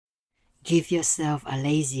Give yourself a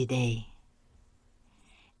lazy day.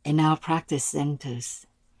 In our practice centers,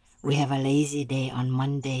 we have a lazy day on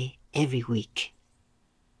Monday every week.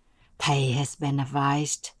 Thầy has been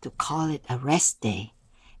advised to call it a rest day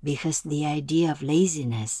because the idea of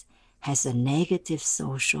laziness has a negative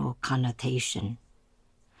social connotation.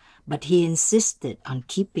 But he insisted on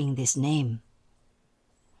keeping this name.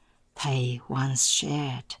 Thầy once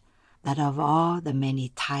shared that of all the many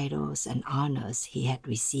titles and honors he had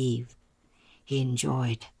received, he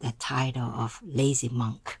enjoyed the title of lazy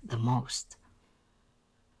monk the most.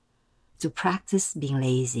 To practice being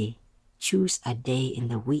lazy, choose a day in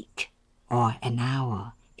the week or an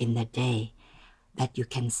hour in the day that you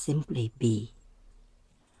can simply be,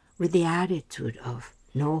 with the attitude of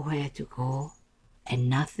nowhere to go and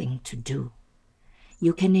nothing to do.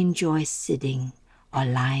 You can enjoy sitting or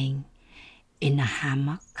lying in a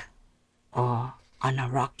hammock or on a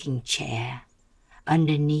rocking chair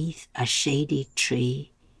underneath a shady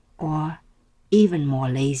tree, or even more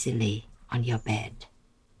lazily on your bed.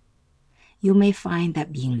 You may find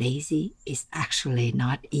that being lazy is actually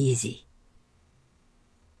not easy.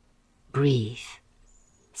 Breathe,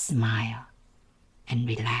 smile, and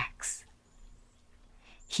relax.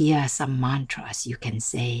 Here are some mantras you can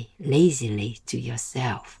say lazily to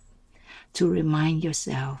yourself to remind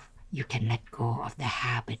yourself you can let go of the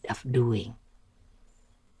habit of doing.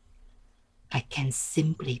 I can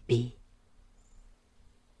simply be.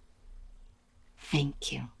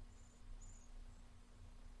 Thank you.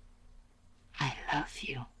 I love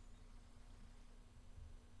you.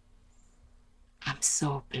 I'm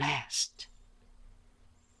so blessed.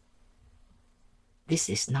 This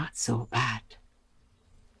is not so bad.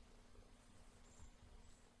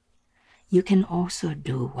 You can also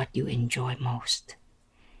do what you enjoy most.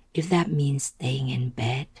 If that means staying in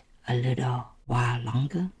bed a little while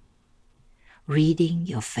longer, reading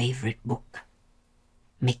your favorite book,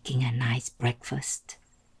 making a nice breakfast,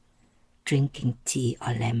 drinking tea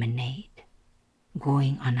or lemonade,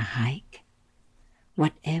 going on a hike,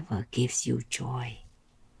 whatever gives you joy.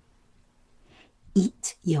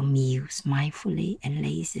 Eat your meals mindfully and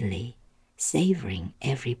lazily, savoring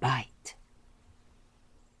every bite.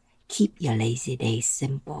 Keep your lazy days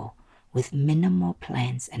simple with minimal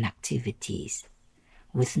plans and activities,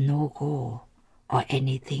 with no goal or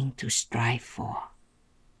anything to strive for.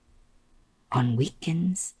 On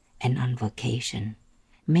weekends and on vacation,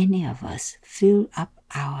 many of us fill up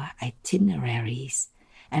our itineraries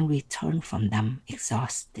and return from them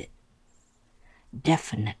exhausted.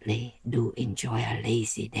 Definitely do enjoy a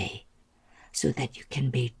lazy day so that you can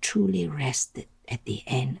be truly rested at the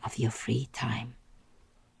end of your free time.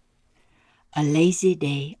 A lazy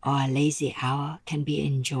day or a lazy hour can be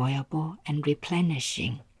enjoyable and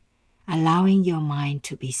replenishing, allowing your mind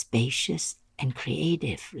to be spacious and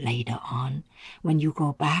creative later on when you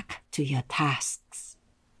go back to your tasks.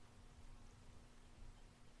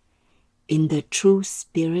 In the true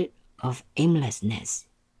spirit of aimlessness,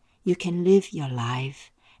 you can live your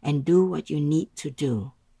life and do what you need to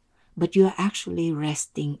do, but you are actually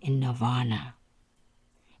resting in nirvana.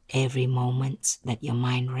 Every moment that your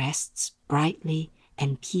mind rests brightly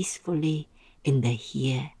and peacefully in the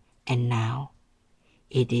here and now,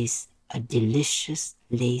 it is a delicious,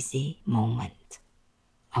 lazy moment,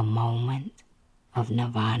 a moment of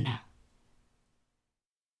nirvana.